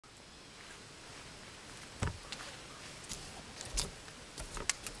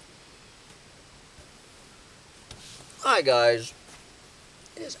Hi guys,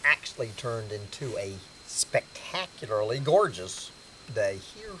 it has actually turned into a spectacularly gorgeous day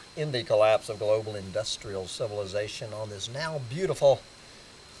here in the collapse of global industrial civilization on this now beautiful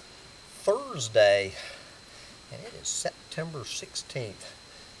Thursday, and it is September 16th,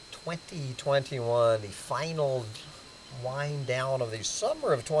 2021, the final wind down of the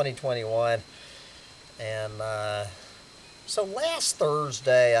summer of 2021. And so last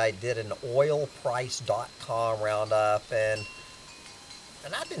Thursday I did an oilprice.com roundup, and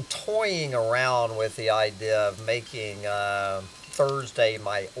I've been toying around with the idea of making Thursday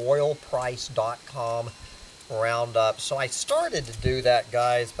my oilprice.com roundup. So I started to do that,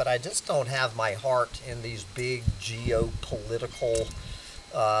 guys, but I just don't have my heart in these big geopolitical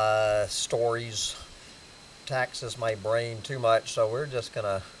stories. Taxes my brain too much, so we're just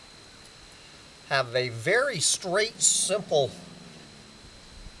gonna have a very straight, simple...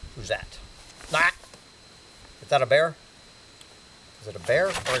 Who's that? Ah! Is that a bear? Is it a bear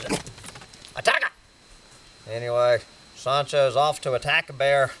or is it... Attack it! Anyway, Sancho's off to attack a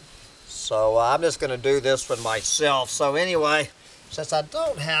bear. So I'm just going to do this with myself. So anyway, since I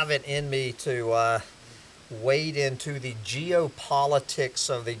don't have it in me to wade into the geopolitics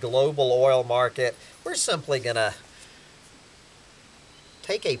of the global oil market, we're simply going to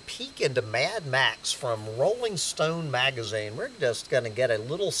take a peek into Mad Max from Rolling Stone magazine. We're just going to get a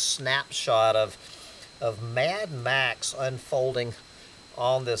little snapshot of Mad Max unfolding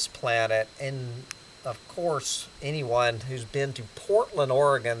on this planet. And of course, anyone who's been to Portland,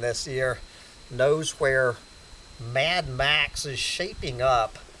 Oregon this year knows where Mad Max is shaping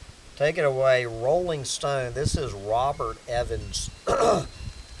up. Take it away, Rolling Stone. This is Robert Evans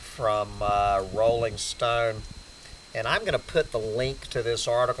from Rolling Stone. And I'm going to put the link to this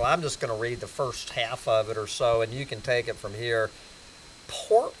article. I'm just going to read the first half of it or so, and you can take it from here.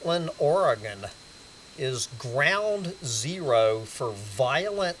 Portland, Oregon is ground zero for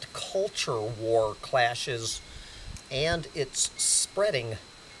violent culture war clashes, and it's spreading.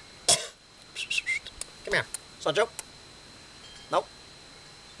 Come here, Sancho. Nope.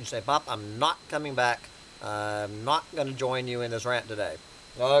 You say, Pop, I'm not coming back. I'm not going to join you in this rant today.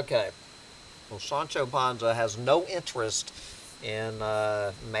 Okay. Well, Sancho Panza has no interest in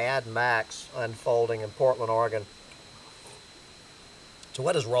Mad Max unfolding in Portland, Oregon. So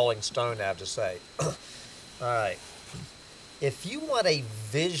what does Rolling Stone have to say? All right. If you want a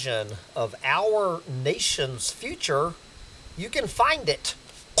vision of our nation's future, you can find it.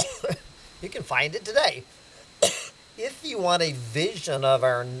 You can find it today. If you want a vision of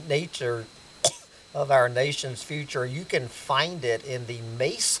our nation's future, you can find it in the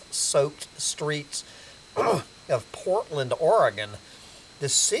mace-soaked streets of Portland, Oregon. The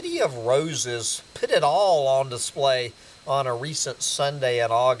City of Roses put it all on display on a recent Sunday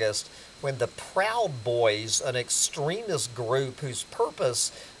in August when the Proud Boys, an extremist group whose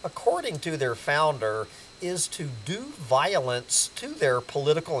purpose, according to their founder, is to do violence to their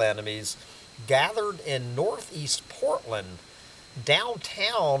political enemies, gathered in northeast Portland.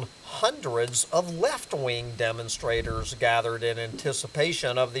 Downtown, hundreds of left-wing demonstrators gathered in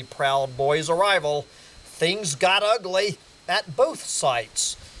anticipation of the Proud Boys' arrival. Things got ugly at both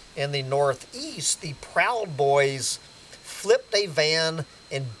sites. In the northeast, the Proud Boys flipped a van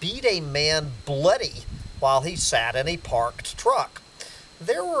and beat a man bloody while he sat in a parked truck.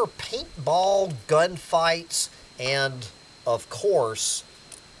 There were paintball, gunfights, and, of course,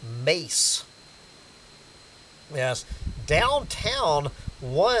 mace. Yes, downtown,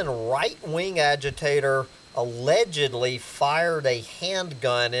 one right-wing agitator allegedly fired a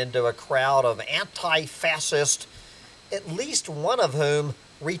handgun into a crowd of anti-fascists, at least one of whom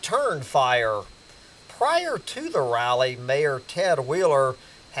returned fire. Prior to the rally, Mayor Ted Wheeler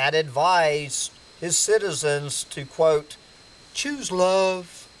had advised his citizens to, quote, choose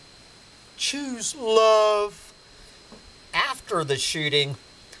love, choose love. After the shooting,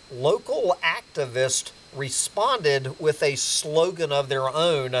 local activists responded with a slogan of their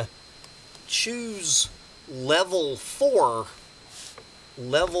own, choose level 4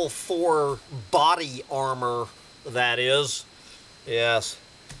 body armor, that is. Yes.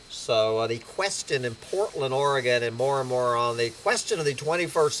 So the question in Portland, Oregon, and more on the question of the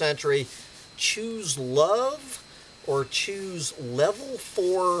 21st century, choose love or choose level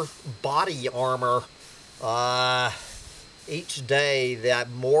 4 body armor. Each day that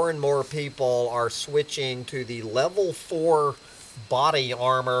more and more people are switching to the level 4 body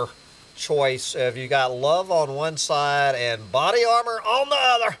armor choice. If you got love on one side and body armor on the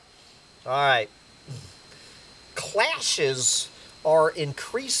other. All right. Clashes are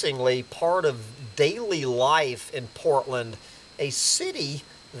increasingly part of daily life in Portland, a city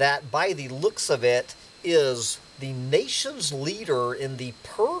that, by the looks of it, is the nation's leader in the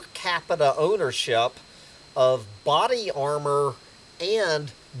per capita ownership of body armor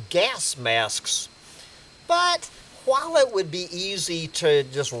and gas masks. But while it would be easy to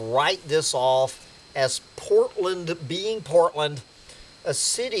just write this off as Portland being Portland, a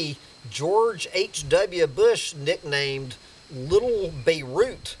city George H.W. Bush nicknamed Little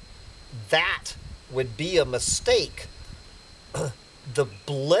Beirut, that would be a mistake. The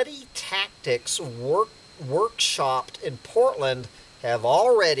bloody tactics workshopped in Portland have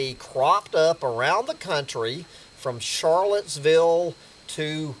already cropped up around the country, from Charlottesville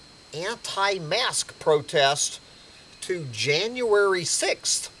to anti-mask protests to January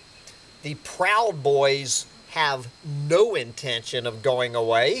 6th. The Proud Boys have no intention of going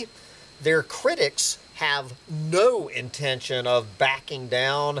away. Their critics have no intention of backing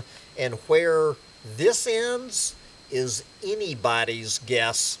down, and where this ends is anybody's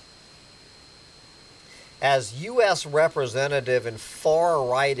guess. As U.S. Representative and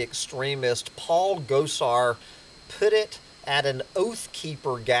far-right extremist Paul Gosar put it at an Oath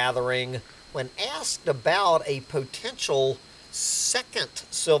Keeper gathering when asked about a potential second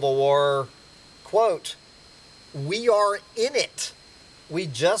Civil War, quote, "We are in it. We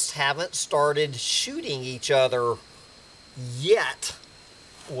just haven't started shooting each other yet."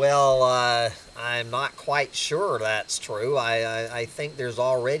 Well, I'm not quite sure that's true. I think there's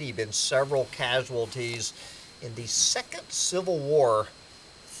already been several casualties in the Second Civil War.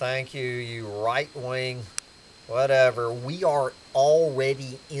 Thank you, you right-wing, whatever. We are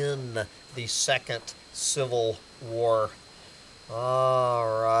already in the Second Civil War.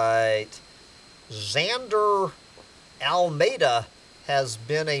 All right. Xander Almeida has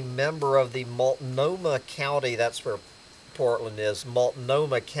been a member of the Multnomah County, that's where Portland is,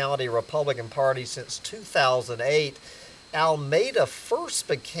 Multnomah County Republican Party since 2008. Almeida first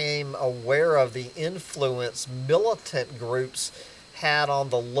became aware of the influence militant groups had on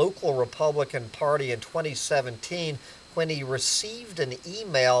the local Republican Party in 2017 when he received an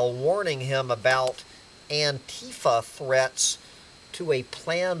email warning him about Antifa threats to a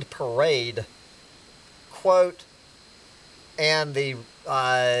planned parade. Quote, and the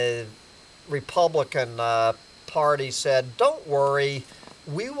Republican Party said, "Don't worry,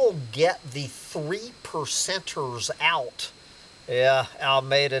 we will get the 3%ers out." Yeah,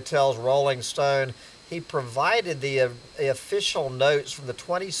 Almeida tells Rolling Stone he provided the official notes from the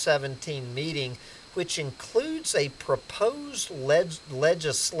 2017 meeting, which includes a proposed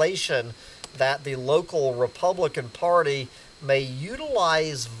legislation that the local Republican Party may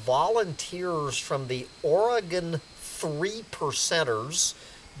utilize volunteers from the Oregon 3%ers,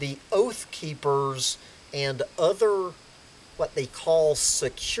 the Oath Keepers, and other what they call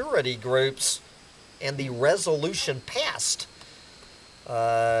security groups, and the resolution passed.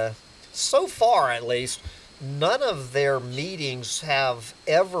 So far, at least, none of their meetings have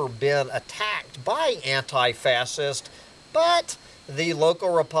ever been attacked by anti-fascists, but the local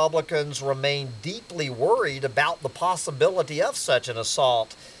Republicans remain deeply worried about the possibility of such an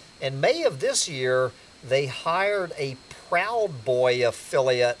assault. In May of this year, they hired a Proud Boy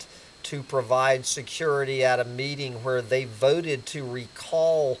affiliate to provide security at a meeting where they voted to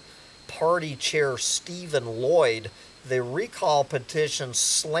recall party chair Stephen Lloyd. The recall petition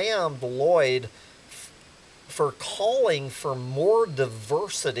slammed Lloyd for calling for more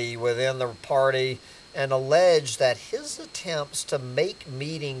diversity within the party and alleged that his attempts to make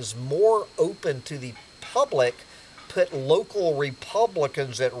meetings more open to the public put local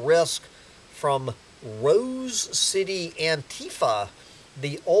Republicans at risk from Rose City Antifa,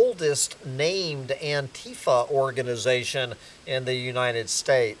 the oldest named Antifa organization in the United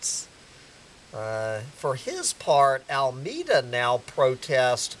States. For his part, Almeida now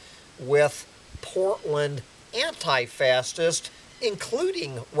protests with Portland anti-fascists,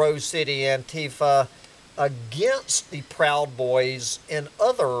 including Rose City Antifa, against the Proud Boys and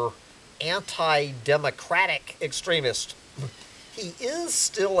other anti-democratic extremists. He is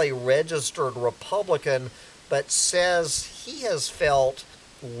still a registered Republican, but says he has felt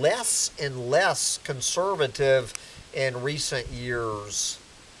less and less conservative in recent years.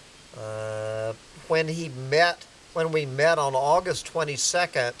 When we met on August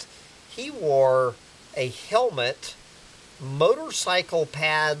 22nd, he wore a helmet, motorcycle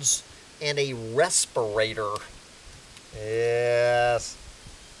pads, and a respirator. Yes.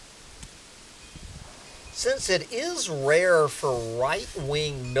 Since it is rare for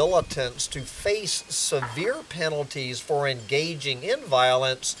right-wing militants to face severe penalties for engaging in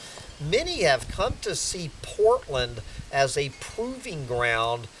violence, many have come to see Portland as a proving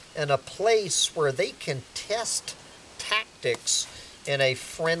ground and a place where they can test tactics in a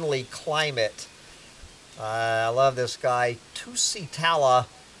friendly climate. I love this guy, Tusitala,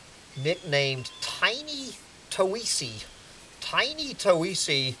 nicknamed Tiny Toisi. Tiny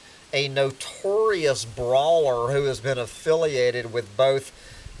Toisi, a notorious brawler who has been affiliated with both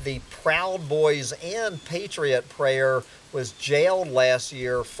the Proud Boys and Patriot Prayer, was jailed last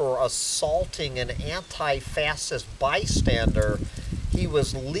year for assaulting an anti-fascist bystander. He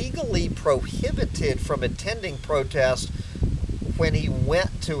was legally prohibited from attending protests when he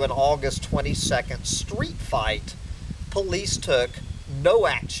went to an August 22nd street fight. Police took no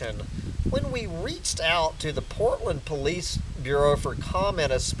action. When we reached out to the Portland Police Bureau for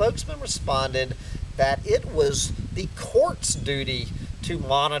comment, a spokesman responded that it was the court's duty to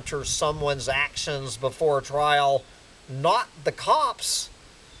monitor someone's actions before trial, not the cops.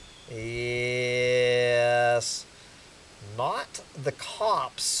 Yes, not the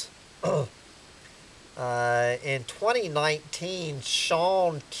cops. In 2019,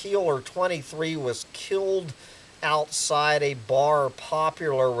 Sean Keeler, 23, was killed outside a bar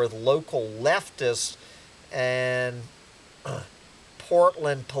popular with local leftists, and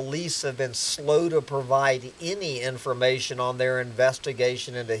Portland police have been slow to provide any information on their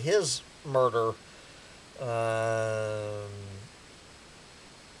investigation into his murder.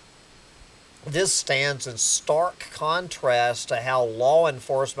 This stands in stark contrast to how law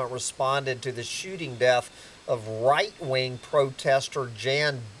enforcement responded to the shooting death of right-wing protester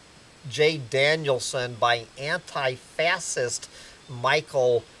Jay Danielson by anti-fascist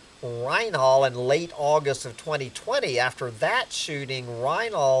Michael Reinhall in late August of 2020. After that shooting,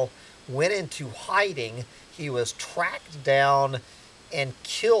 Reinhall went into hiding. He was tracked down and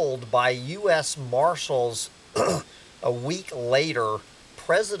killed by U.S. Marshals a week later.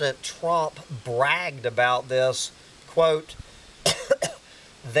 President Trump bragged about this, quote,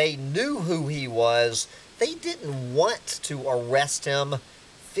 "They knew who he was. They didn't want to arrest him.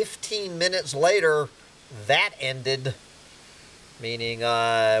 15 minutes later, that ended," meaning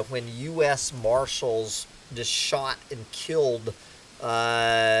when U.S. Marshals just shot and killed,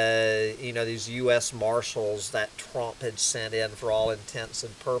 these U.S. Marshals that Trump had sent in for all intents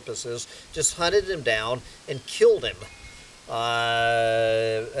and purposes, just hunted him down and killed him.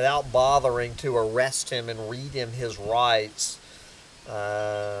 Without bothering to arrest him and read him his rights.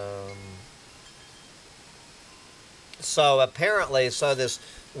 So apparently, this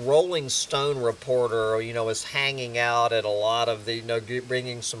Rolling Stone reporter, is hanging out at a lot of the,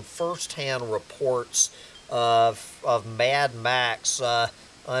 bringing some firsthand reports of Mad Max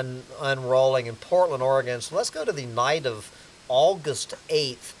unrolling in Portland, Oregon. So let's go to the night of August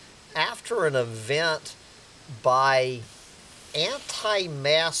 8th, after an event by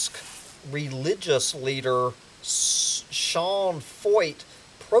anti-mask religious leader Sean Foyt.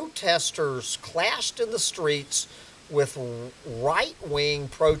 Protesters clashed in the streets with right-wing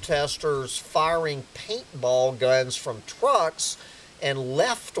protesters firing paintball guns from trucks and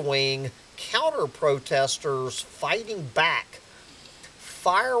left-wing counter-protesters fighting back.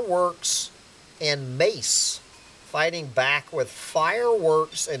 Fighting back with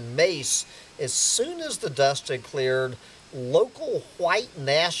fireworks and mace. As soon as the dust had cleared, local white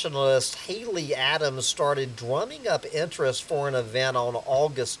nationalist Haley Adams started drumming up interest for an event on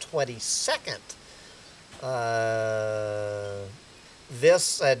August 22nd.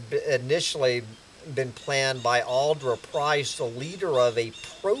 This had initially been planned by Audra Price, the leader of a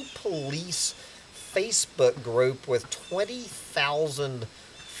pro-police Facebook group with 20,000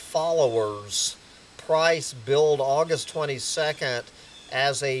 followers. Price billed August 22nd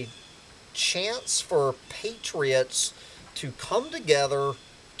as a chance for patriots to come together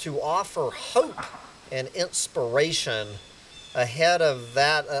to offer hope and inspiration. Ahead of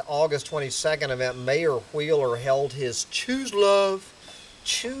that August 22nd event, Mayor Wheeler held his Choose Love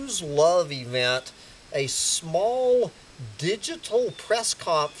event, a small digital press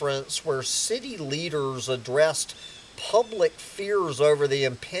conference where city leaders addressed public fears over the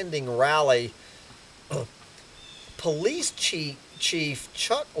impending rally. Police Chief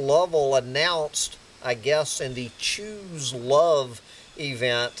Chuck Lovell announced, I guess, in the Choose Love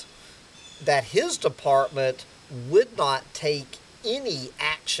event, that his department would not take any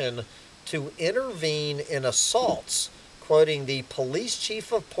action to intervene in assaults. Quoting the police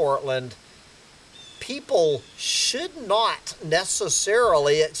chief of Portland, "People should not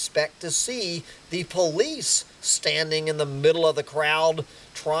necessarily expect to see the police standing in the middle of the crowd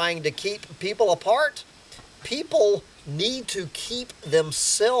trying to keep people apart. People need to keep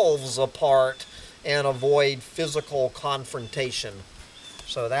themselves apart and avoid physical confrontation."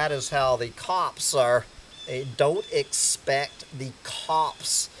 So that is how the cops are. Don't expect the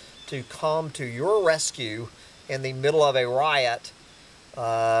cops to come to your rescue in the middle of a riot.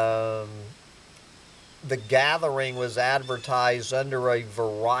 The gathering was advertised under a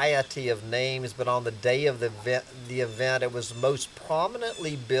variety of names, but on the day of the event, it was most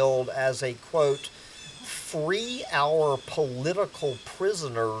prominently billed as a, quote, free our political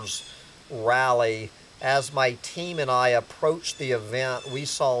prisoners rally. As my team and I approached the event, we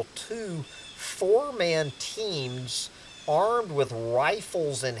saw two four-man teams armed with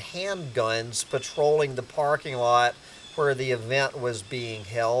rifles and handguns patrolling the parking lot where the event was being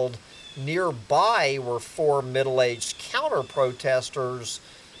held. Nearby were four middle-aged counter-protesters.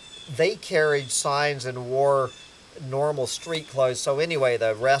 They carried signs and wore normal street clothes. So anyway,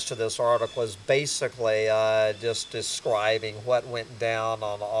 the rest of this article is basically just describing what went down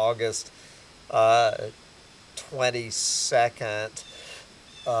on August 22nd.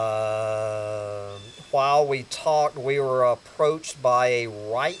 While we talked, we were approached by a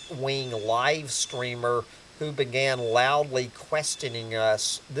right-wing live streamer who began loudly questioning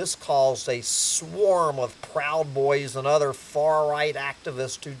us. This caused a swarm of Proud Boys and other far-right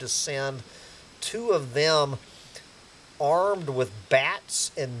activists to descend. Two of them, armed with bats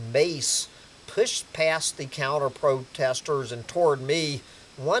and mace, pushed past the counter-protesters and toward me.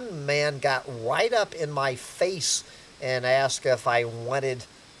 One man got right up in my face and asked if I wanted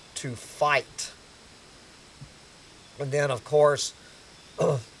to fight. And then, of course,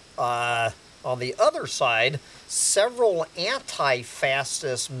 on the other side, several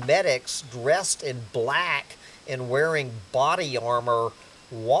anti-fascist medics dressed in black and wearing body armor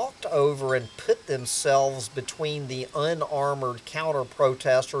walked over and put themselves between the unarmored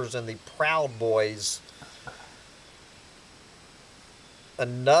counter-protesters and the Proud Boys.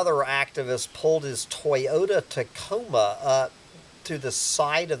 Another activist pulled his Toyota Tacoma up to the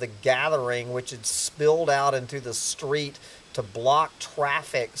side of the gathering, which had spilled out into the street to block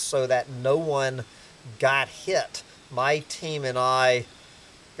traffic so that no one got hit. My team and I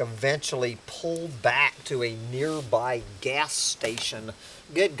eventually pulled back to a nearby gas station.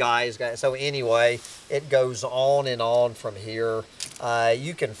 Good guys. So anyway, it goes on and on from here.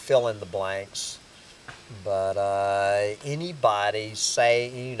 You can fill in the blanks. But anybody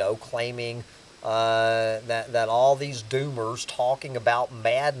claiming that all these doomers talking about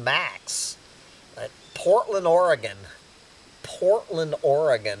Mad Max, Portland, Oregon,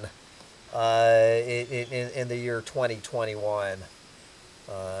 in the year 2021,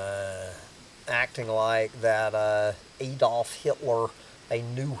 acting like that Adolf Hitler, a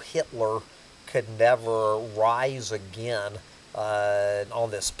new Hitler, could never rise again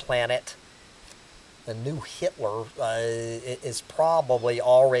on this planet. A new Hitler is probably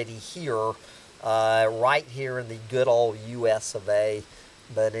already here, right here in the good old US of A.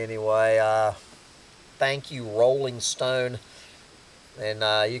 But anyway, thank you, Rolling Stone.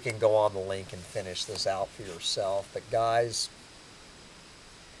 And you can go on the link and finish this out for yourself. But guys,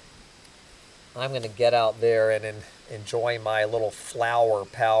 I'm going to get out there and enjoy my little flower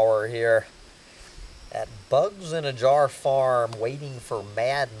power here at Bugs in a Jar Farm, waiting for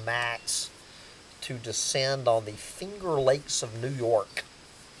Mad Max to descend on the Finger Lakes of New York.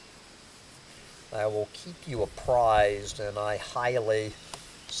 I will keep you apprised, and I highly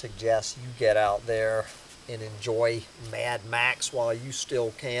suggest you get out there and enjoy Mad Max while you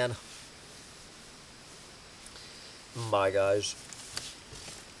still can. Bye, guys.